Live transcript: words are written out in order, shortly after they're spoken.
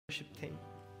Worship team.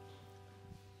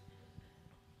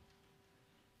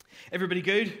 Everybody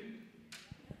good?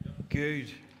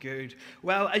 Good.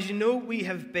 Well, as you know, we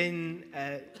have been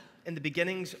in the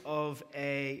beginnings of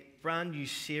a brand new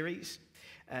series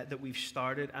that we've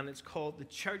started, and it's called The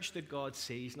Church That God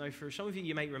Sees. Now, for some of you,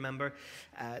 you might remember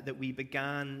that we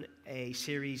began a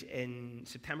series in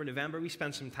September, November. We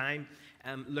spent some time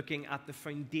looking at the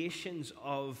foundations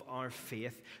of our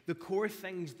faith, the core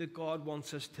things that God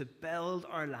wants us to build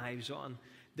our lives on,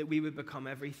 that we would become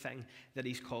everything that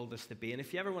He's called us to be. And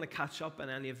if you ever want to catch up on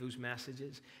any of those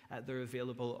messages, they're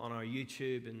available on our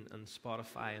YouTube and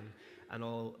Spotify and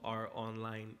all our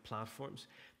online platforms.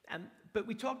 But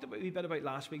we talked a wee bit about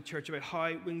last week, church, about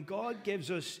how when God gives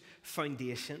us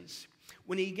foundations,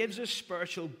 when He gives us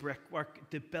spiritual brickwork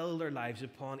to build our lives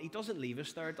upon, He doesn't leave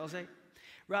us there, does He?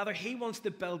 Rather, He wants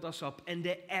to build us up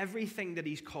into everything that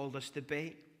He's called us to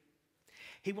be.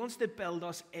 He wants to build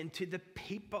us into the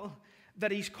people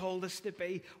that He's called us to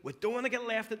be. We don't want to get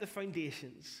left at the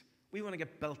foundations. We want to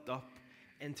get built up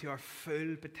into our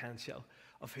full potential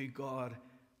of who God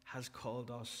has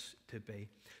called us to be.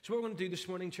 So what we're going to do this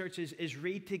morning, church, is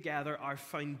read together our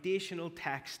foundational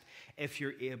text, if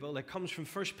you're able. It comes from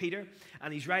 1 Peter,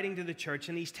 and he's writing to the church,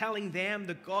 and he's telling them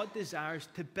that God desires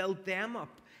to build them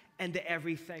up into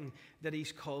everything that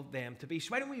He's called them to be. So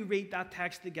why don't we read that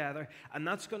text together, and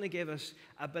that's going to give us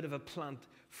a bit of a plant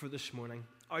for this morning.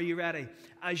 Are you ready?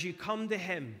 As you come to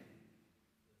Him,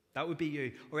 that would be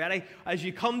you. Ready? As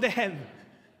you come to Him.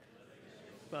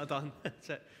 Well done.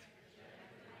 That's it.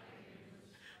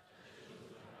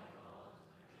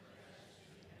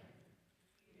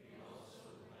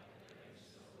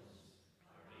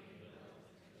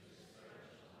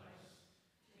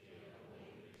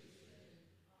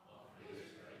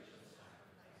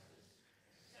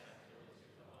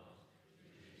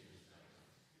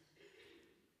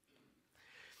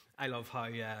 I love how,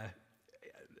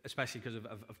 especially because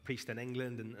I've preached in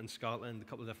England and Scotland, a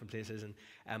couple of different places, and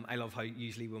I love how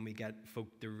usually when we get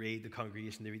folk to read, the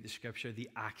congregation to read the scripture, the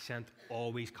accent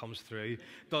always comes through.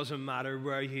 Doesn't matter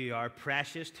where you are,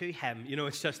 precious to Him. You know,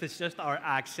 it's just our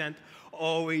accent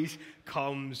always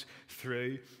comes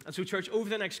through. And so, church,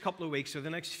 over the next couple of weeks, or the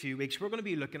next few weeks, we're going to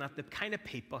be looking at the kind of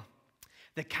people,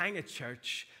 the kind of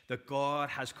church that God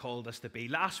has called us to be.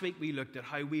 Last week we looked at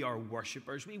how we are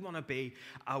worshipers. We want to be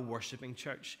a worshiping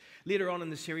church. Later on in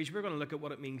the series, we're going to look at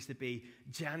what it means to be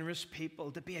generous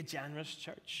people, to be a generous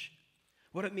church.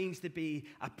 What it means to be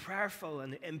a prayerful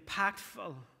and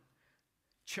impactful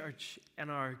church in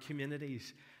our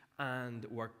communities and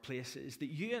workplaces. That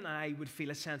you and I would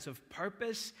feel a sense of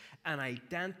purpose and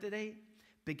identity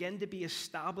begin to be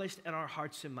established in our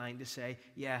hearts and mind to say,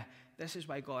 yeah, this is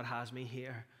why God has me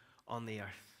here on the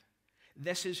earth.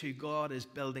 This is who God is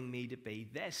building me to be.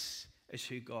 This is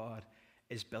who God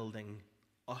is building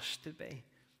us to be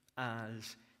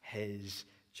as His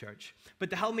church. But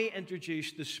to help me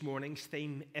introduce this morning's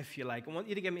theme, if you like, I want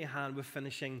you to give me a hand with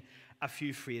finishing a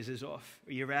few phrases off.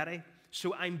 Are you ready?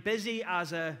 So I'm busy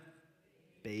as a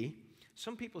bee.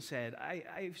 Some people said,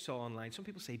 I saw online, some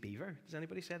people say beaver. Does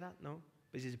anybody say that? No?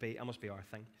 Busy as a bee. That must be our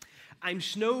thing. I'm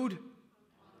snowed.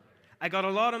 I got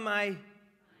a lot on my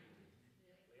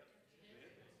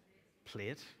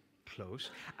plate. Close.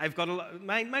 I've got a lot.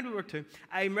 Mine would work too.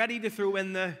 I'm ready to throw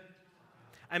in the.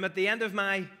 I'm at the end of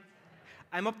my.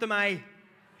 I'm up to my.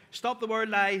 Stop the word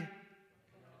lie.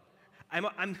 I'm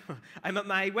at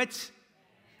my wits.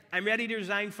 I'm ready to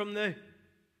resign from the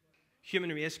human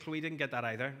race. Chloe didn't get that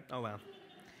either. Oh well.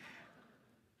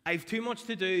 I've too much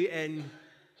to do in.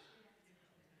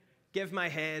 Give my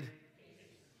head.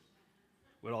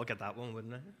 We'd all get that one,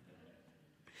 wouldn't it?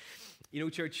 You know,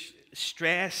 church,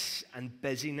 stress and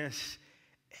busyness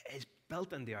is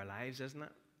built into our lives, isn't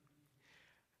it?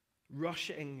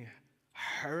 Rushing,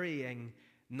 hurrying,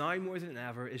 now more than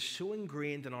ever, is so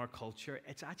ingrained in our culture.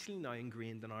 It's actually now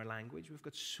ingrained in our language. We've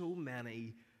got so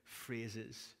many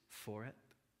phrases for it.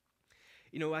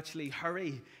 You know, actually,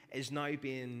 hurry is now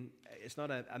it's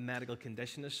not a medical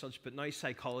condition as such, but now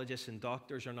psychologists and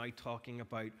doctors are now talking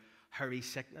about hurry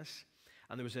sickness.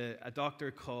 And there was a doctor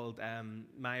called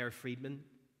Meyer Friedman,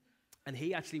 and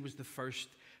he actually was the first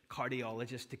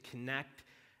cardiologist to connect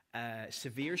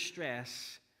severe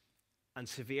stress and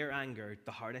severe anger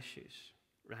to heart issues,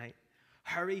 right?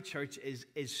 Hurry, church,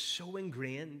 is so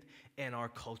ingrained in our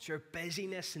culture.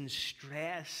 Busyness and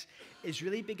stress is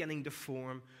really beginning to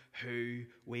form who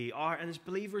we are. And as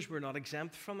believers, we're not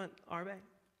exempt from it, are we? Do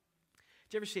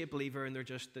you ever see a believer and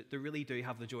they really do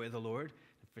have the joy of the Lord?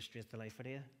 It frustrates the life out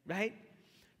of you, right?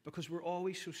 Because we're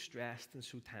always so stressed and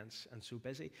so tense and so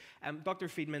busy. Dr.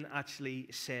 Friedman actually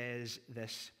says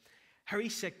this. Hurry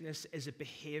sickness is a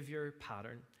behavior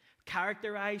pattern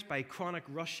characterized by chronic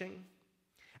rushing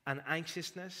and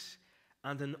anxiousness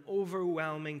and an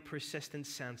overwhelming, persistent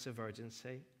sense of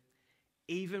urgency,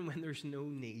 even when there's no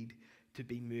need to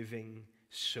be moving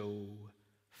so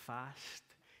fast.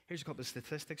 Here's a couple of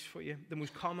statistics for you. The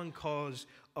most common cause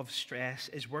of stress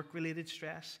is work-related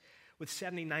stress, with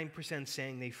 79%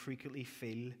 saying they frequently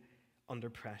feel under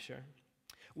pressure.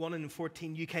 1 in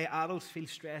 14 UK adults feel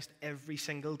stressed every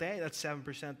single day. That's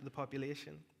 7% of the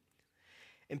population.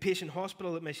 Inpatient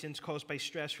hospital admissions caused by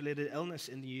stress-related illness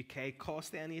in the UK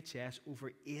cost the NHS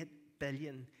over $8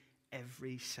 billion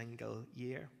every single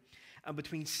year. And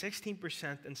between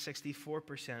 16% and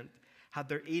 64% had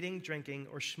their eating, drinking,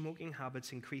 or smoking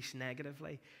habits increase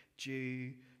negatively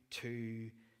due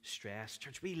to stress.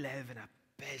 Church, we live in a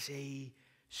busy,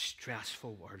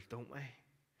 stressful world, don't we?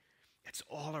 It's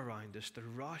all around us. The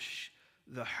rush,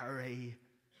 the hurry,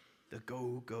 the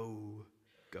go, go,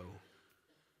 go.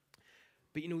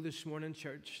 But you know, this morning,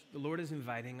 church, the Lord is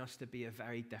inviting us to be a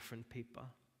very different people.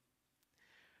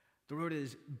 The Lord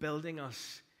is building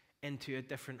us into a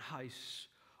different house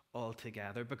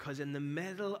altogether, because in the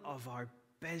middle of our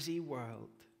busy world,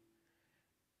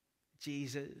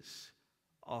 Jesus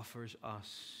offers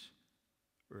us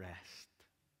rest.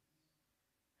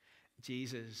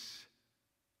 Jesus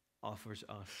offers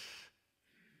us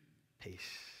peace.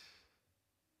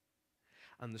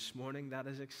 And this morning, that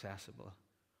is accessible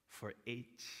for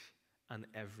each and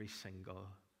every single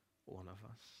one of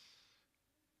us.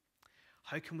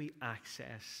 How can we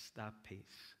access that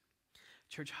peace?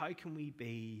 Church, how can we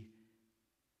be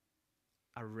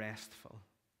a restful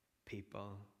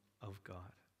people of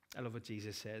God? I love what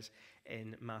Jesus says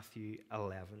in Matthew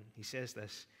 11. He says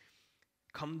this,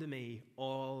 "Come to me,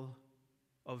 all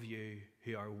of you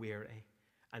who are weary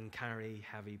and carry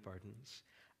heavy burdens,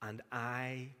 and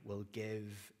I will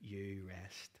give you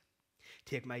rest.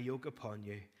 Take my yoke upon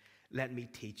you. Let me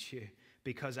teach you,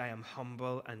 because I am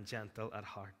humble and gentle at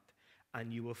heart,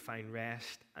 and you will find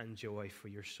rest and joy for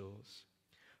your souls.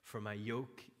 For my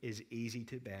yoke is easy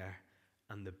to bear,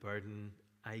 and the burden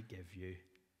I give you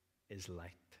is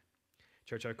light."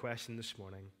 Church, our question this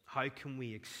morning, how can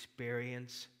we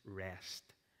experience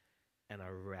rest in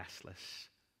a restless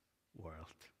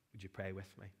world? Would you pray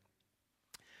with me?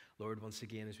 Lord, once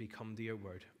again, as we come to your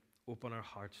word, open our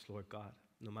hearts, Lord God.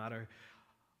 No matter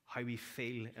how we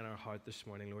feel in our heart this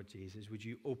morning, Lord Jesus, would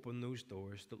you open those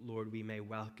doors that, Lord, we may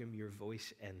welcome your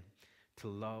voice in to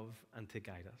love and to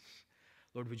guide us.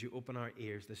 Lord, would you open our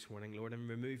ears this morning, Lord, and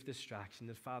remove distraction,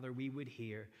 that, Father, we would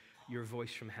hear your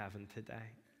voice from heaven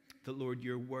today. That, Lord,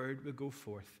 your word would go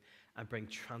forth and bring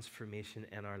transformation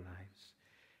in our lives.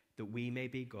 That we may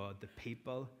be, God, the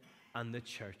people and the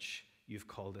church you've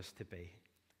called us to be,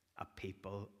 a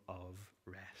people of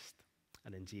rest.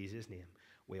 And in Jesus' name,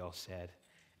 we all said,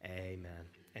 amen.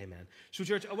 Amen. So,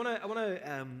 church, I want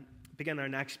to begin our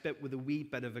next bit with a wee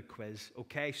bit of a quiz,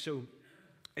 okay? So,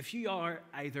 if you are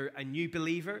either a new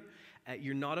believer,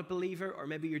 you're not a believer, or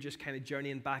maybe you're just kind of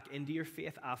journeying back into your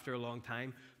faith after a long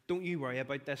time, don't you worry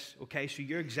about this, okay? So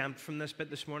you're exempt from this bit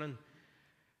this morning.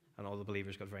 And all the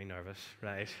believers got very nervous,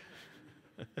 right?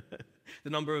 The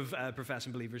number of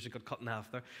professing believers that got cut in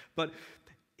half there. But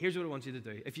here's what I want you to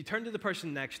do. If you turn to the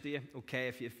person next to you, okay,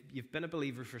 if you've been a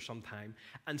believer for some time,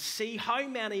 and see how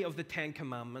many of the 10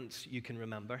 Commandments you can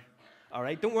remember. All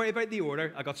right, don't worry about the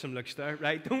order. I got some looks there,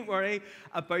 right? Don't worry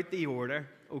about the order,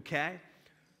 okay?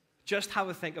 Just have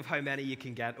a think of how many you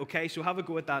can get, okay? So have a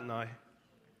go at that now.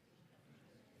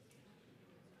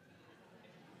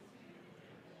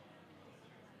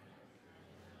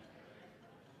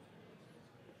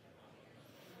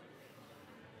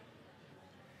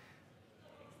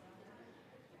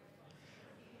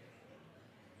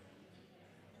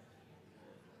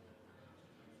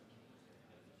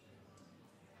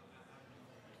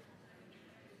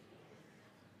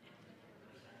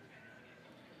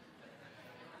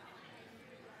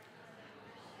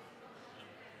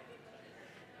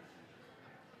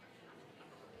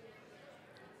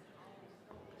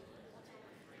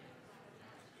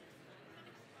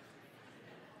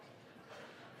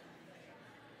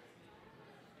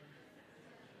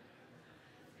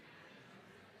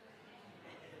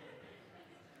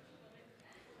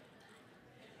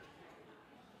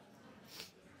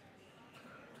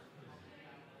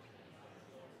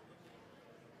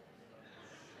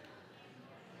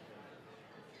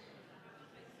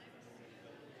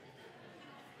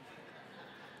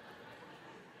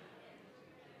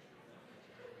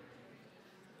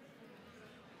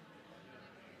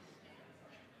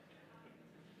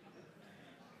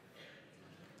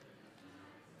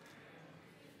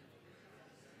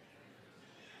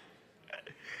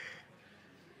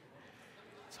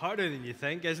 harder than you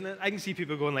think, isn't it? I can see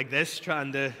people going like this,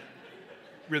 trying to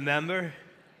remember.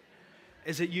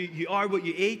 Is it you are what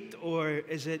you eat, or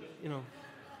is it,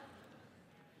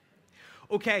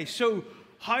 Okay, so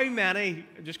how many,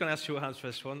 I'm just going to ask show of hands for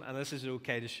this one, and this is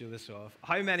okay to show this off.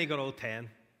 How many got all 10?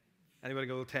 Anybody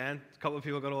got all 10? A couple of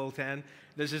people got all 10.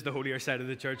 This is the holier side of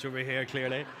the church over here,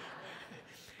 clearly.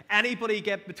 Anybody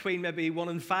get between maybe 1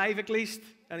 and 5 at least?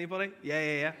 Anybody?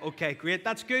 Yeah. Okay, great.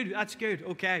 That's good.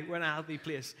 Okay, we're in a healthy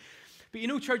place. But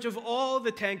church, of all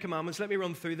the 10 commandments, let me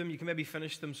run through them. You can maybe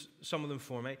finish them, some of them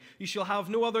for me. You shall have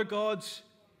no other gods.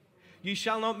 You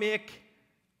shall not make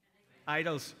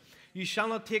idols. You shall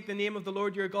not take the name of the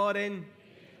Lord your God in.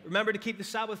 Remember to keep the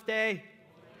Sabbath day.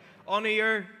 Honor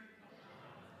your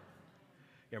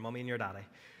mommy and your daddy.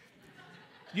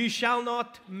 You shall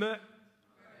not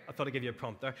I thought I'd give you a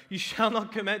prompt there. You shall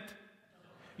not commit.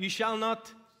 You shall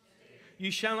not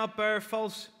bear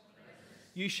false.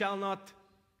 You shall not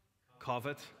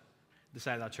covet.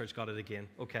 Decided that church got it again.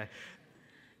 Okay.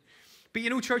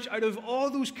 But church, out of all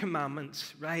those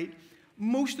commandments, right,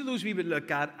 most of those we would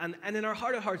look at and in our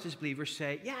heart of hearts as believers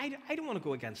say, yeah, I don't want to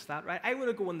go against that, right? I want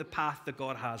to go on the path that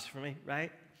God has for me,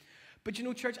 right? But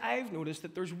church, I've noticed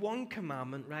that there's one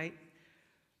commandment, right,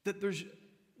 that there's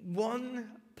one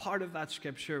part of that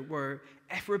scripture where,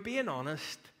 if we're being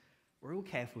honest, we're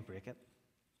okay if we break it,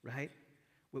 right?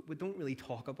 We don't really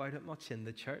talk about it much in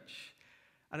the church.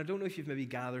 And I don't know if you've maybe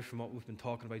gathered from what we've been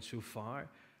talking about so far,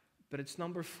 but it's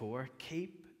number 4,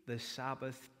 keep the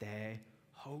Sabbath day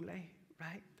holy,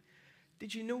 right?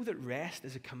 Did you know that rest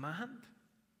is a command?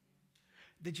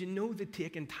 Did you know that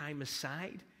taking time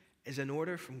aside is an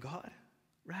order from God,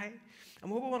 right? And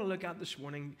what we want to look at this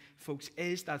morning, folks,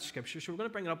 is that scripture. So we're going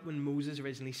to bring it up when Moses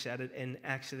originally said it in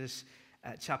Exodus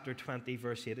chapter 20,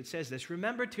 verse 8. It says this: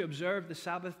 remember to observe the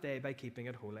Sabbath day by keeping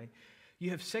it holy.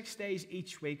 You have 6 days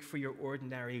each week for your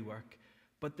ordinary work,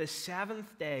 but the 7th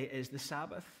day is the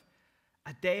Sabbath,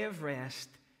 a day of rest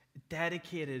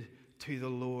dedicated to the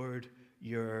Lord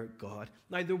your God.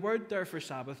 Now, the word there for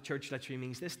Sabbath, church, literally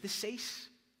means this: to cease,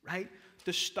 right?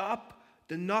 To stop,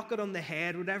 to knock it on the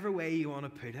head, whatever way you want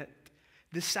to put it.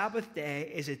 The Sabbath day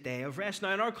is a day of rest.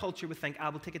 Now, in our culture, we think,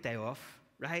 we'll take a day off,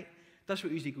 right? That's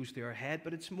what usually goes through our head,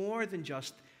 but it's more than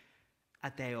just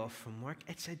a day off from work.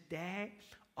 It's a day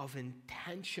of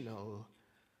intentional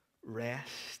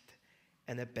rest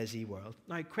in a busy world.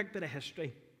 Now, quick bit of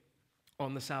history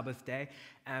on the Sabbath day.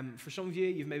 For some of you,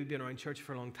 you've maybe been around church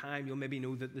for a long time, you'll maybe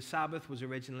know that the Sabbath was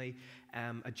originally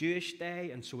a Jewish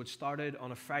day, and so it started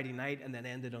on a Friday night and then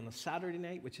ended on a Saturday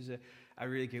night, which is a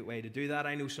really good way to do that.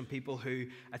 I know some people who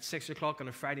at 6 o'clock on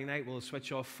a Friday night will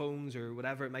switch off phones or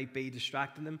whatever it might be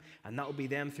distracting them, and that will be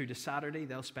them through to Saturday.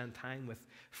 They'll spend time with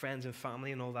friends and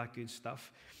family and all that good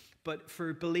stuff. But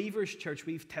for believers, church,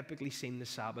 we've typically seen the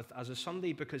Sabbath as a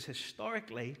Sunday because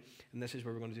historically, and this is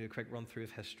where we're going to do a quick run through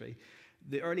of history,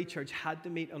 the early church had to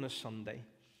meet on a Sunday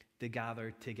to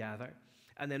gather together.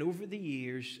 And then over the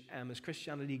years, as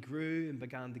Christianity grew and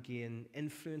began to gain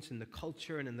influence in the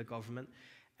culture and in the government,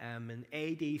 in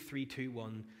AD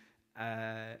 321,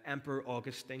 Emperor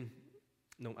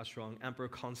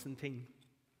Constantine,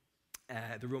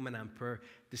 the Roman emperor,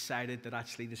 decided that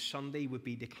actually the Sunday would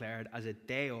be declared as a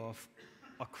day off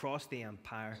across the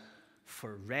empire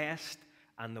for rest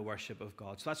and the worship of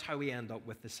God. So that's how we end up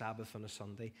with the Sabbath on a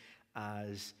Sunday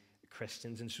as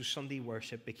Christians. And so Sunday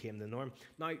worship became the norm.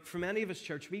 Now, for many of us,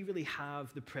 church, we really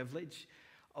have the privilege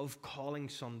of calling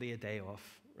Sunday a day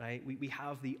off, right? We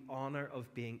have the honor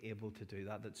of being able to do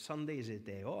that Sunday is a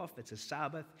day off. It's a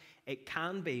Sabbath. It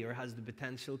can be, or has the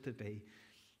potential to be,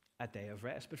 a day of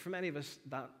rest. But for many of us,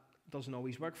 that doesn't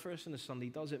always work for us, and a Sunday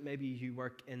does it. Maybe you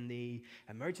work in the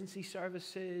emergency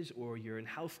services, or you're in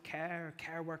healthcare,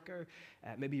 care worker.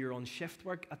 Maybe you're on shift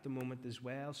work at the moment as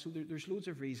well. So there's loads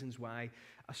of reasons why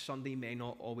a Sunday may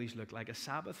not always look like a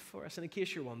Sabbath for us. And in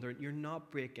case you're wondering, you're not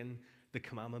breaking the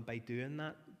commandment by doing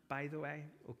that, by the way,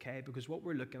 okay? Because what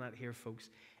we're looking at here, folks,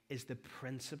 is the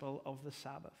principle of the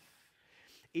Sabbath.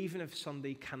 Even if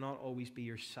Sunday cannot always be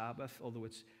your Sabbath, although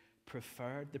it's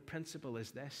preferred, the principle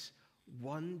is this: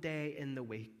 one day in the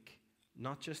week,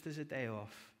 not just as a day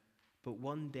off, but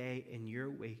one day in your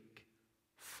week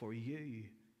for you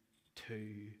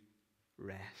to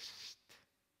rest.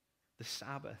 The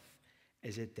Sabbath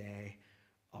is a day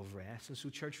of rest. And so,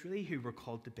 church, really who we're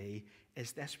called to be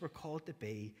is this: we're called to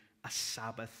be a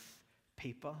Sabbath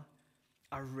people,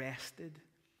 a rested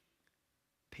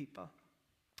people.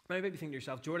 Now, you might be thinking to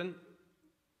yourself, Jordan,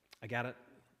 I get it,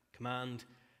 command,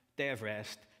 day of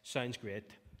rest, sounds great.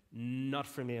 Not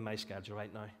for me in my schedule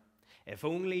right now. If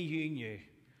only you knew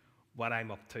what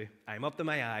I'm up to. I'm up to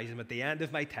my eyes. I'm at the end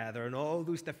of my tether, and all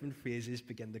those different phrases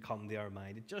begin to come to our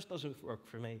mind. It just doesn't work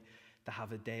for me to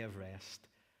have a day of rest,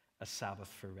 a Sabbath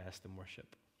for rest and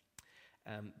worship.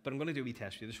 But I'm going to do a wee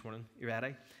test for you this morning. You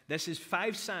ready? This is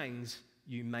 5 signs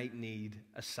you might need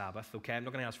a Sabbath, okay? I'm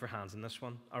not going to ask for hands in this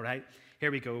one, all right?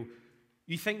 Here we go.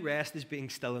 You think rest is being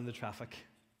still in the traffic,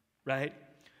 right?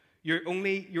 Your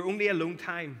only alone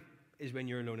time is when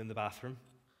you're alone in the bathroom.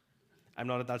 I'm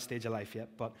not at that stage of life yet,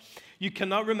 but you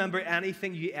cannot remember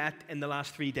anything you ate in the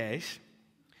last 3 days.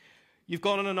 You've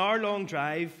gone on an hour-long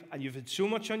drive, and you've had so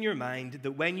much on your mind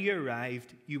that when you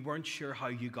arrived, you weren't sure how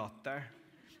you got there.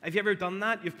 Have you ever done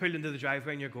that? You've pulled into the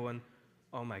driveway and you're going,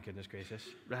 oh my goodness gracious,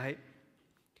 right?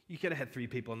 You could have hit 3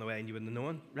 people on the way and you wouldn't have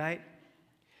known, right?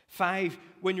 5,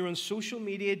 when you're on social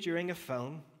media during a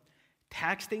film,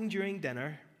 texting during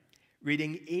dinner,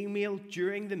 reading email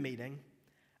during the meeting,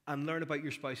 and learn about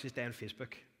your spouse's day on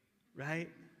Facebook, right?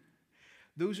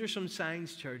 Those are some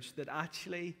signs, church, that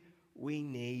actually we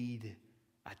need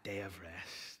a day of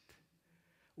rest.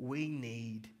 We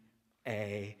need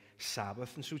a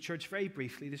Sabbath. And so, church, very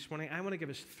briefly this morning, I want to give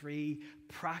us 3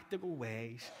 practical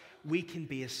ways we can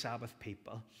be a Sabbath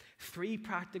people. 3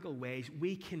 practical ways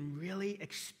we can really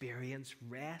experience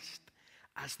rest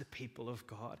as the people of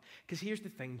God. Because here's the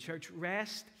thing, church,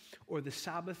 rest or the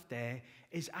Sabbath day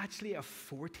is actually a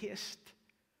foretaste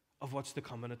of what's to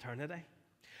come in eternity.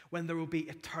 When there will be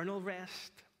eternal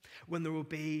rest, when there will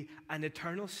be an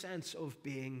eternal sense of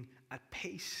being at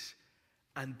peace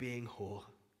and being whole.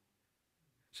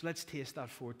 So let's taste that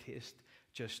foretaste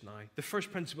just now. The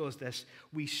first principle is this: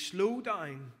 we slow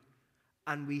down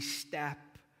and we step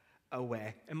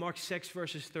away. In Mark 6,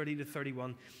 verses 30 to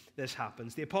 31, this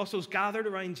happens. The apostles gathered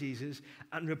around Jesus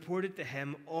and reported to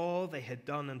him all they had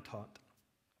done and taught.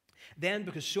 Then,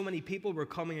 because so many people were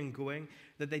coming and going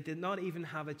that they did not even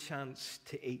have a chance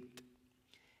to eat,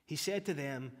 he said to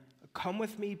them, "Come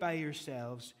with me by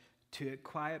yourselves to a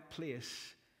quiet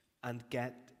place and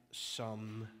get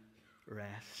some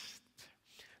rest."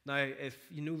 Now, if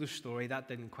you know the story, that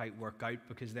didn't quite work out,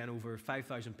 because then over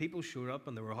 5,000 people showed up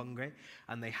and they were hungry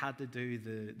and they had to do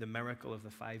the miracle of the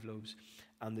 5 loaves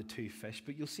and the 2 fish.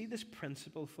 But you'll see this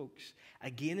principle, folks,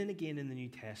 again and again in the New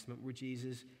Testament, where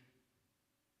Jesus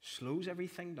slows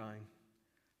everything down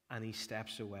and he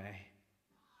steps away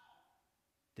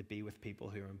to be with people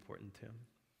who are important to him.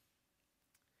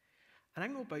 And I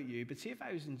don't know about you, but see, if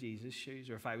I was in Jesus' shoes,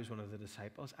 or if I was one of the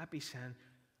disciples, I'd be saying,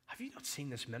 have you not seen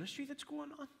this ministry that's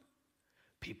going on?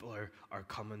 People are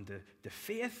coming to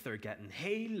faith, they're getting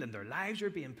healed, and their lives are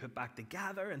being put back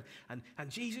together.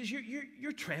 And Jesus,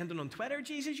 you're trending on Twitter.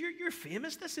 Jesus, you're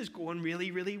famous. This is going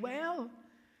really, really well.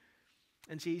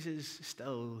 And Jesus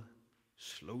still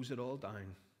slows it all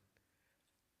down,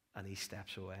 and he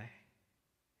steps away.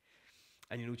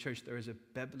 And you know, church, there is a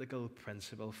biblical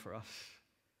principle for us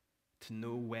to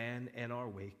know when in our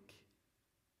week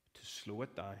to slow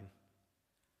it down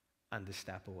and to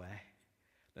step away.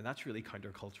 Now, that's really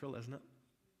countercultural, isn't it?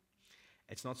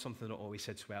 It's not something that always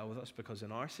sits well with us, because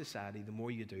in our society, the more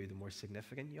you do, the more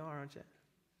significant you are, aren't you?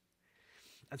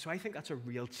 And so I think that's a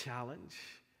real challenge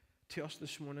to us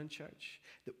this morning, church,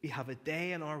 that we have a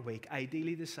day in our week,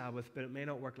 ideally the Sabbath, but it may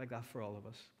not work like that for all of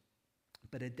us,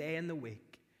 but a day in the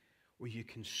week where you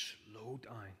can slow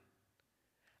down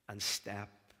and step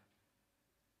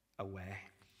away.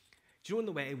 Do you know in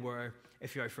the way where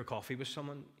if you're out for coffee with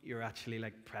someone, you're actually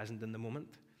like present in the moment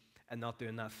and not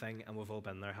doing that thing? And we've all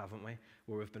been there, haven't we?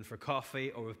 Where we've been for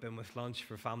coffee or we've been with lunch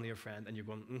for family or friend, and you're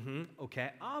going, okay,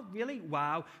 oh, really?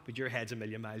 Wow. But your head's a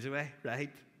million miles away,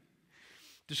 right?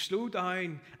 To slow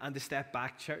down and to step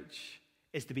back, church,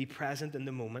 is to be present in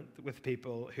the moment with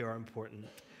people who are important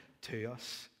to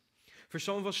us. For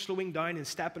some of us, slowing down and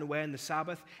stepping away on the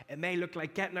Sabbath, it may look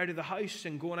like getting out of the house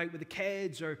and going out with the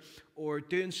kids, or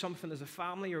doing something as a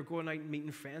family, or going out and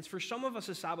meeting friends. For some of us,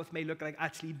 a Sabbath may look like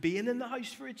actually being in the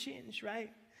house for a change, right?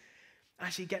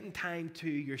 Actually getting time to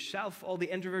yourself. All the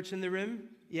introverts in the room,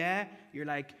 yeah? You're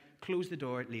like, close the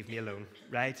door, leave me alone,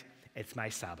 right? It's my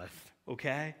Sabbath,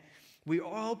 okay? We're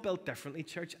all built differently,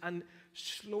 church, and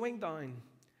slowing down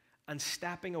and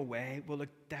stepping away will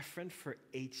look different for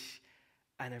each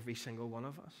and every single one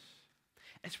of us.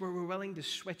 It's where we're willing to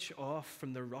switch off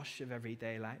from the rush of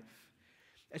everyday life.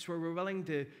 It's where we're willing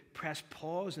to press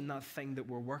pause in that thing that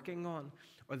we're working on,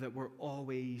 or that we're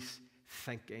always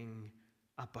thinking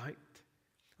about.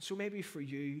 So maybe for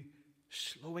you,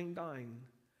 slowing down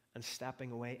and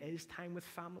stepping away is time with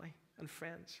family and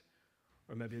friends.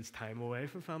 Or maybe it's time away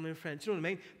from family and friends. You know what I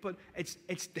mean? But it's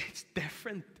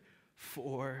different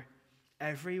for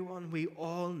everyone. We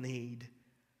all need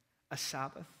a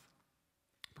Sabbath.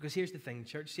 Because here's the thing,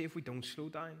 church, see if we don't slow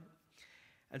down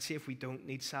and see if we don't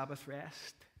need Sabbath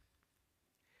rest.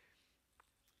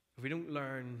 If we don't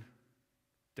learn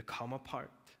to come apart,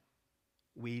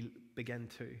 we begin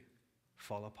to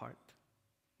fall apart,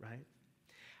 right?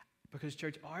 Because,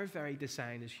 church, our very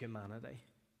design as humanity,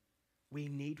 we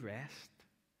need rest.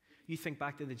 You think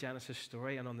back to the Genesis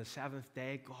story, and on the seventh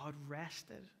day, God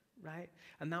rested, right?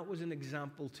 And that was an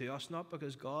example to us, not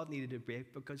because God needed a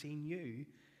break, because he knew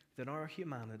that our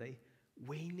humanity,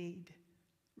 we need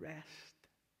rest.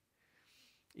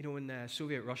 You know, in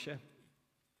Soviet Russia,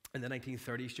 in the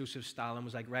 1930s, Joseph Stalin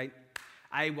was like, right,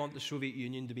 I want the Soviet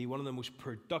Union to be one of the most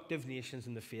productive nations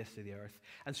in the face of the earth.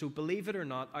 And so, believe it or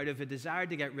not, out of a desire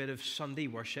to get rid of Sunday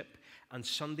worship and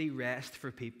Sunday rest for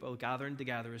people gathering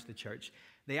together as the church,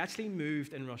 they actually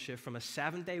moved in Russia from a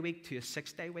 7-day week to a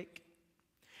 6-day week.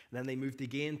 And then they moved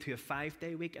again to a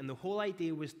 5-day week. And the whole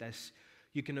idea was this: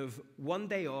 you can have one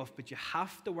day off, but you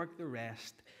have to work the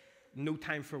rest. No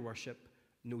time for worship,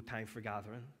 no time for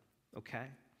gathering. Okay?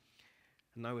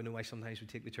 And now we know why sometimes we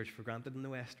take the church for granted in the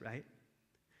West, right?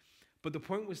 But the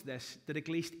point was this, that at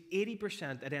least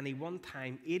 80% at any one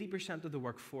time, 80% of the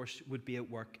workforce would be at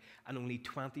work and only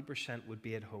 20% would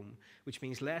be at home, which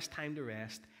means less time to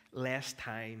rest, less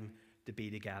time to be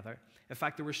together. In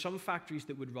fact, there were some factories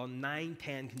that would run 9,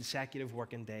 10 consecutive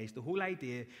working days. The whole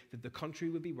idea that the country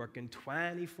would be working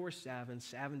 24/7,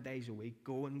 7 days a week,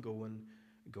 going.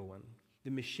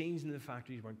 The machines in the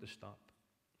factories weren't to stop.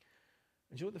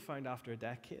 And you know what they found after a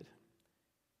decade?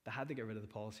 They had to get rid of the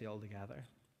policy altogether,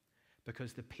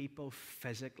 because the people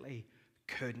physically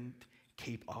couldn't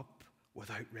keep up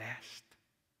without rest.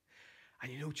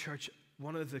 And you know, church,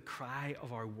 one of the cry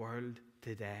of our world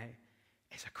today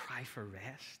is a cry for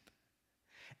rest,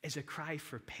 is a cry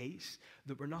for peace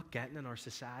that we're not getting in our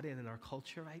society and in our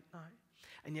culture right now.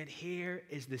 And yet here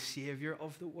is the Savior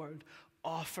of the world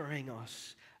offering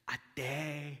us a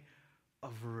day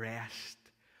of rest,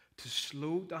 to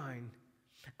slow down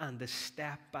and to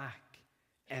step back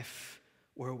if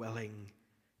we're willing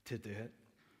to do it.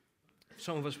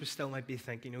 Some of us still might be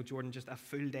thinking, Jordan, just a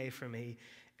full day for me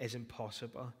is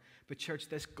impossible. But church,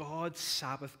 this God's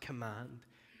Sabbath command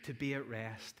to be at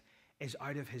rest is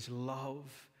out of his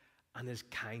love and his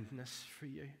kindness for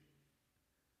you.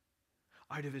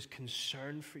 Out of his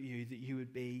concern for you, that you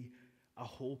would be a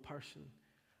whole person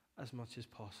as much as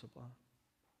possible.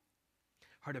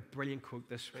 I heard a brilliant quote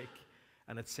this week,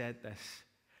 and it said this: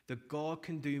 that God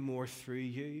can do more through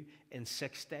you in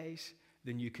 6 days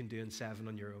than you can do in 7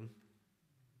 on your own.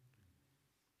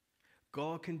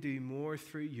 God can do more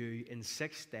through you in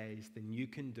 6 days than you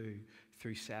can do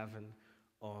through 7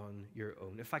 on your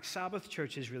own. In fact, Sabbath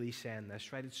Church is really saying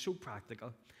this, right? It's so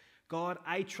practical. God,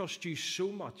 I trust you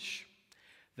so much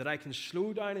that I can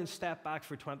slow down and step back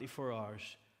for 24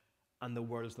 hours and the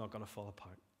world is not going to fall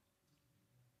apart.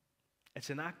 It's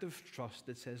an act of trust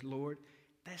that says, Lord,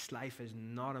 this life is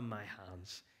not in my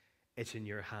hands, it's in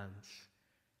your hands,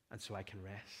 and so I can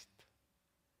rest.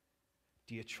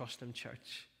 Do you trust him,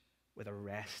 church, with a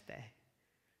rest day?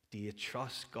 Do you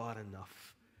trust God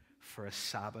enough for a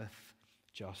Sabbath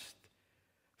just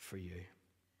for you?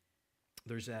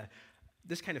 There's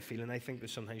this kind of feeling I think that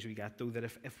sometimes we get, though, that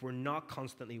if we're not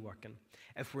constantly working,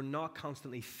 if we're not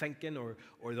constantly thinking or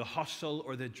the hustle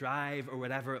or the drive or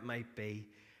whatever it might be,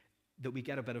 that we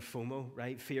get a bit of FOMO,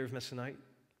 right? Fear of missing out.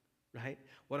 Right?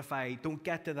 What if I don't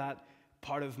get to that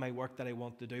part of my work that I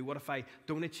want to do? What if I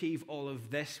don't achieve all of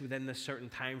this within this certain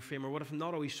time frame? Or what if I'm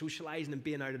not always socializing and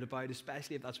being out and about,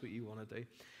 especially if that's what you want to do?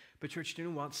 But church, do you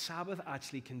know what? Sabbath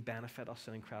actually can benefit us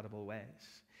in incredible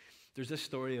ways. There's this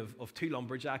story of 2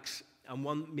 lumberjacks, and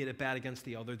one made a bet against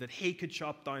the other that he could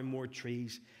chop down more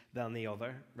trees than the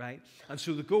other, right? And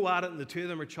so they go at it, and the 2 of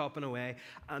them are chopping away.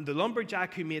 And the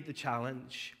lumberjack who made the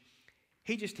challenge,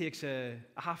 he just takes a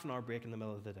half-an-hour break in the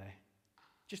middle of the day.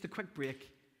 Just a quick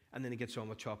break, and then he gets on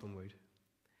with chopping wood.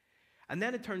 And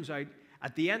then it turns out,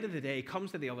 at the end of the day, he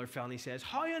comes to the other fella and he says,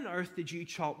 how on earth did you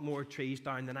chop more trees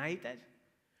down than I did?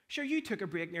 Sure, you took a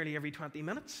break nearly every 20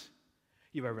 minutes.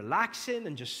 You were relaxing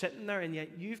and just sitting there, and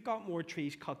yet you've got more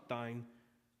trees cut down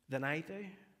than I do. And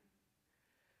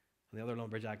the other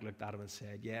lumberjack looked at him and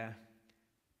said, yeah,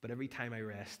 but every time I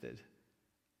rested,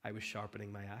 I was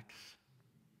sharpening my axe.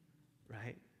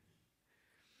 Right?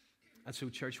 And so,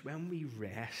 church, when we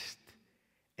rest,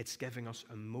 it's giving us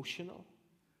emotional,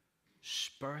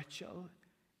 spiritual,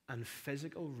 and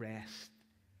physical rest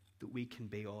that we can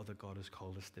be all that God has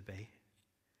called us to be.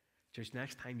 Church,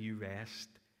 next time you rest,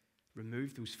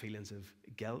 remove those feelings of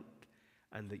guilt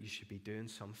and that you should be doing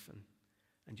something,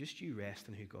 and just you rest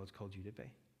in who God's called you to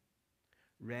be.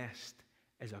 Rest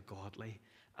is a godly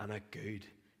and a good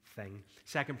thing.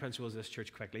 Second principle is this,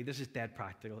 church, quickly. This is dead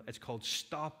practical. It's called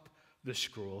stop the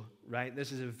scroll, right?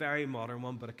 This is a very modern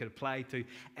one, but it could apply to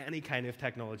any kind of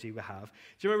technology we have.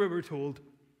 Do you remember we were told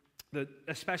that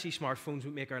especially smartphones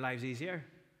would make our lives easier,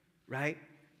 right?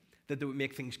 That they would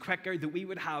make things quicker, that we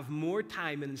would have more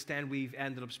time, and instead we've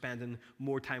ended up spending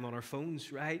more time on our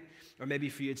phones, right? Or maybe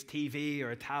for you it's TV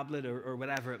or a tablet or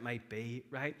whatever it might be,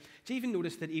 right? Do you even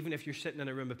notice that even if you're sitting in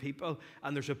a room of people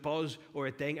and there's a buzz or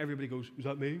a ding, everybody goes, "Was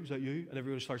that me? Was that you?" And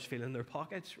everyone starts feeling their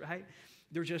pockets, right?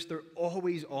 They're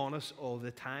always on us all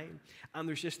the time. And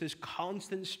there's just this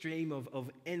constant stream of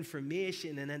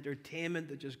information and entertainment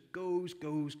that just goes.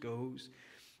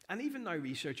 And even now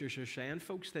researchers are saying,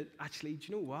 folks, that actually, do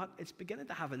you know what? It's beginning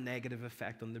to have a negative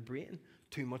effect on the brain,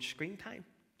 too much screen time.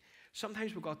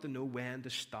 Sometimes we've got to know when to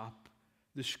stop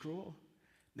the scroll.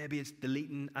 Maybe it's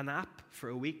deleting an app for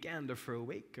a weekend or for a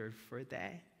week or for a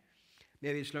day.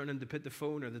 Maybe it's learning to put the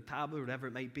phone or the tablet or whatever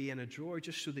it might be in a drawer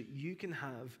just so that you can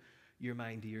have your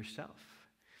mind to yourself.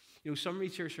 You know, some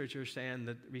researchers are saying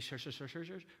that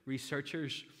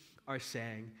researchers are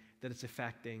saying that it's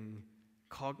affecting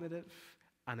cognitive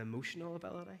and emotional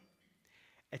ability.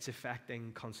 It's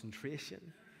affecting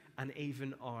concentration and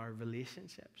even our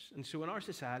relationships. And so in our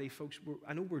society, folks,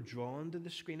 I know we're drawn to the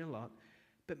screen a lot,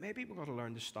 but maybe we've got to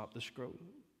learn to stop the scroll.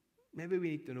 Maybe we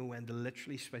need to know when to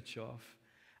literally switch off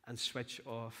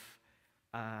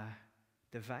a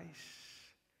device.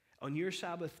 On your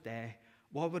Sabbath day,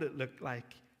 what would it look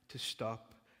like to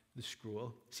stop the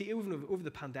scroll? See, over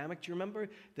the pandemic, do you remember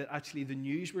that actually the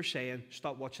news were saying,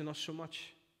 stop watching us so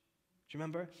much? Do you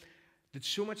remember? That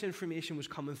so much information was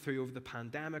coming through over the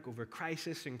pandemic, over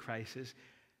crisis,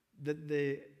 that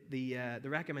the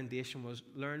recommendation was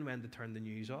learn when to turn the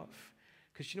news off.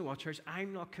 Because you know what, church?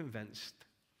 I'm not convinced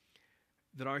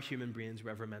that our human brains were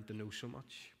ever meant to know so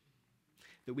much.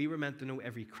 That we were meant to know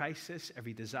every crisis,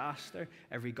 every disaster,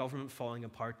 every government falling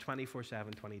apart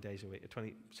 24/7, 20 days a week,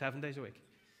 27 days a week.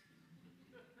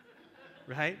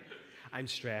 Right? I'm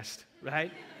stressed,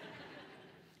 right?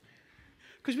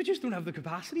 Because we just don't have the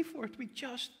capacity for it. We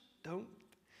just don't.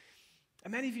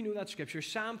 And many of you know that scripture,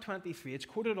 Psalm 23. It's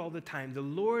quoted all the time. The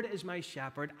Lord is my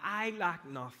shepherd. I lack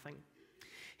nothing.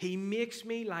 He makes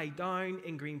me lie down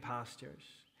in green pastures.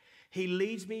 He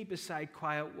leads me beside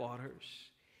quiet waters.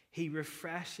 He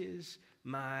refreshes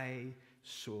my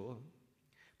soul.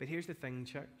 But here's the thing,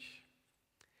 church.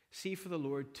 See, for the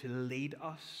Lord to lead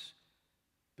us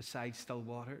beside still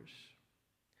waters,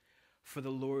 for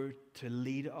the Lord to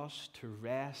lead us to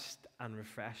rest and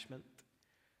refreshment,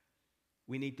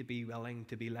 we need to be willing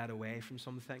to be led away from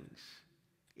some things,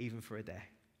 even for a day.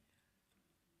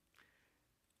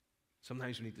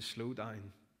 Sometimes we need to slow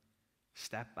down,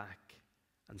 step back,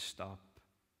 and stop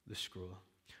the scroll.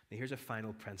 Now, here's a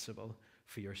final principle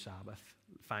for your Sabbath.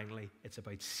 Finally, it's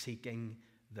about seeking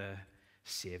the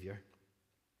Savior.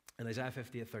 In Isaiah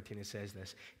 58:13, it says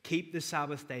this: keep the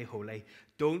Sabbath day holy.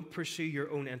 Don't pursue your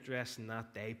own interests in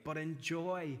that day, but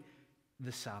enjoy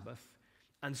the Sabbath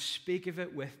and speak of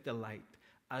it with delight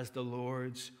as the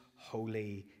Lord's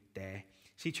holy day.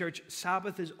 See, church,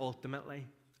 Sabbath is ultimately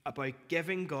about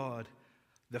giving God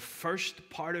the first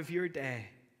part of your day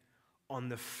on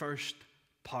the first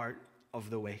part of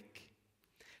the week.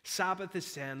 Sabbath is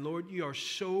saying, Lord, you are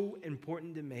so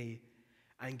important to me.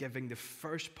 I'm giving the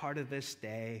first part of this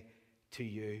day to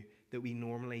you that we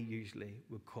usually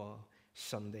would call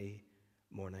Sunday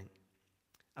morning.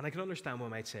 And I can understand what I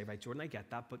might say, right, Jordan, I get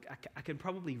that, but I can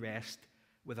probably rest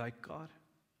without God.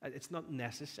 It's not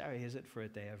necessary, is it, for a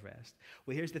day of rest?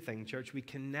 Well, here's the thing, church. We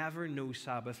can never know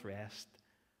Sabbath rest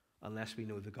unless we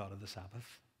know the God of the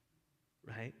Sabbath,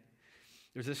 right?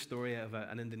 There's this story of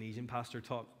an Indonesian pastor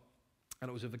taught, and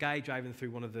it was of a guy driving through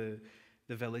one of the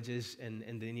villages in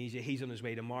Indonesia. He's on his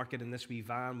way to market in this wee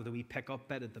van with a wee pickup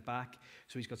bed at the back,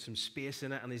 so he's got some space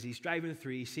in it, and as he's driving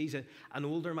through, he sees an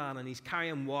older man, and he's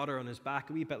carrying water on his back,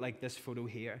 a wee bit like this photo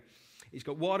here. He's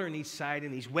got water on each side,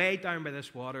 and he's weighed down by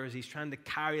this water as he's trying to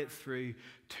carry it through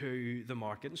to the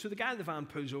market. And so the guy in the van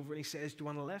pulls over, and he says, do you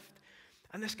want a lift?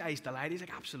 And this guy's delighted. He's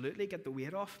like, absolutely, get the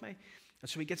weight off me. And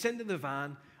so he gets into the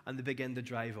van, and they begin to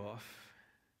drive off.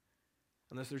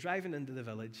 And as they're driving into the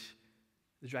village,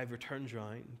 the driver turns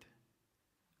around,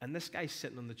 and this guy's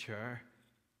sitting on the chair,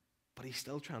 but he's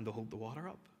still trying to hold the water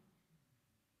up.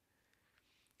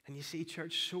 And you see,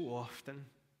 church, so often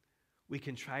we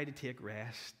can try to take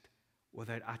rest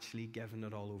without actually giving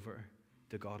it all over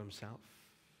to God himself.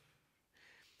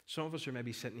 Some of us are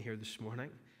maybe sitting here this morning,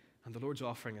 and the Lord's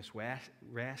offering us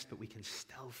rest, but we can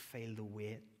still feel the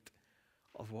weight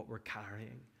of what we're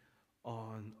carrying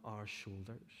on our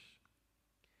shoulders.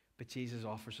 But Jesus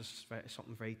offers us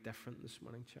something very different this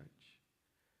morning, church.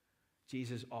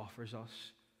 Jesus offers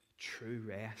us true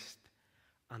rest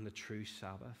and the true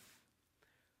Sabbath,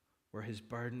 where his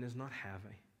burden is not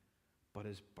heavy, but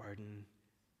his burden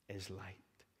is light.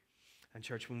 And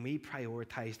church, when we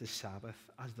prioritize the Sabbath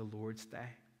as the Lord's day,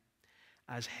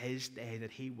 as his day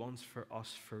that he wants for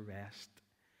us for rest,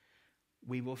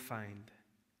 we will find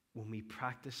when we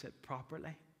practice it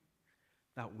properly,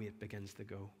 that weight begins to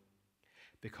go.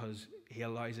 Because he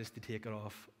allows us to take it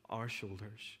off our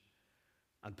shoulders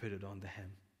and put it onto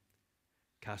him.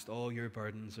 Cast all your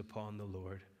burdens upon the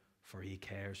Lord, for he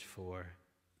cares for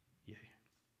you.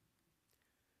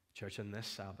 Church, on this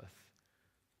Sabbath,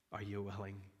 are you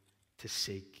willing to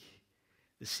seek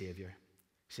the Savior?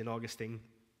 St. Augustine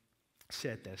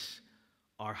said this: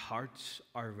 our hearts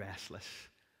are restless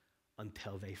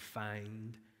until they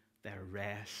find their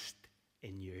rest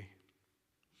in you.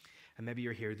 And maybe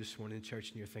you're here this morning in church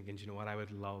and you're thinking, do you know what, I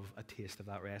would love a taste of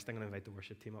that rest. I'm going to invite the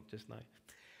worship team up just now.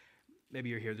 Maybe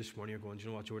you're here this morning, you're going, do you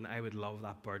know what, Jordan, I would love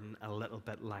that burden a little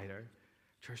bit lighter.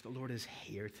 Church, the Lord is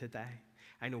here today.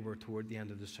 I know we're toward the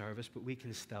end of the service, but we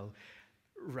can still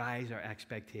rise our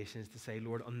expectations to say,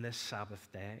 Lord, on this Sabbath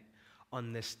day,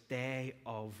 on this day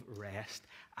of rest,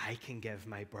 I can give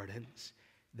my burdens,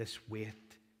 this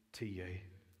weight to you,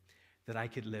 that I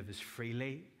could live as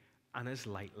freely and as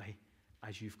lightly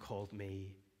as you've called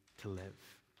me to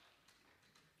live.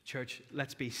 Church,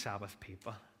 let's be Sabbath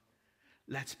people.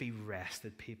 Let's be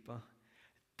rested people,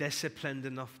 disciplined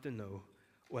enough to know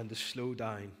when to slow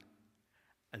down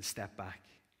and step back,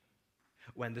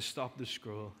 when to stop the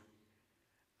scroll,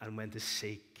 and when to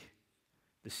seek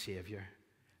the Savior,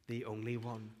 the only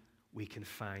one we can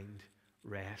find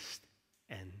rest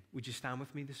in. Would you stand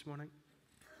with me this morning?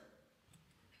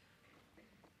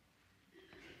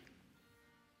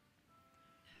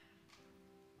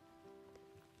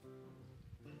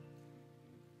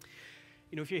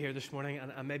 You know, if you're here this morning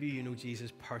and maybe you know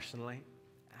Jesus personally,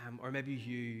 or maybe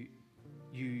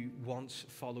you once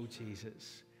followed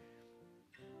Jesus,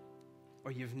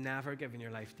 or you've never given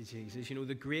your life to Jesus, you know,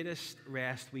 the greatest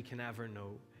rest we can ever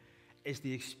know is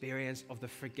the experience of the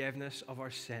forgiveness of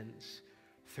our sins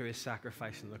through his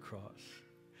sacrifice on the cross,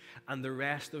 and the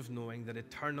rest of knowing that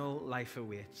eternal life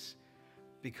awaits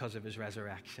because of his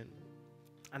resurrection.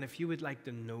 And if you would like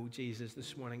to know Jesus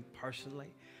this morning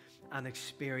personally and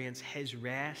experience his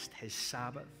rest, his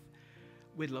Sabbath,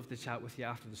 we'd love to chat with you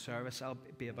after the service. I'll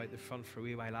be about the front for a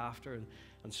wee while after,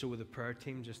 and so will the prayer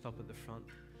team just up at the front.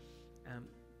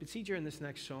 But see, during this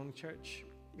next song, church,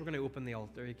 we're going to open the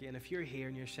altar again. If you're here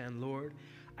and you're saying, Lord,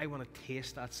 I want to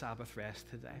taste that Sabbath rest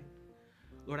today.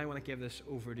 Lord, I want to give this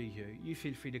over to you. You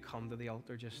feel free to come to the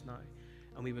altar just now,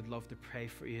 and we would love to pray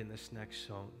for you in this next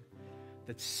song,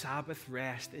 that Sabbath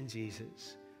rest in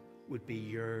Jesus would be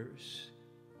yours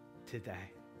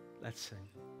today. Let's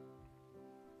sing.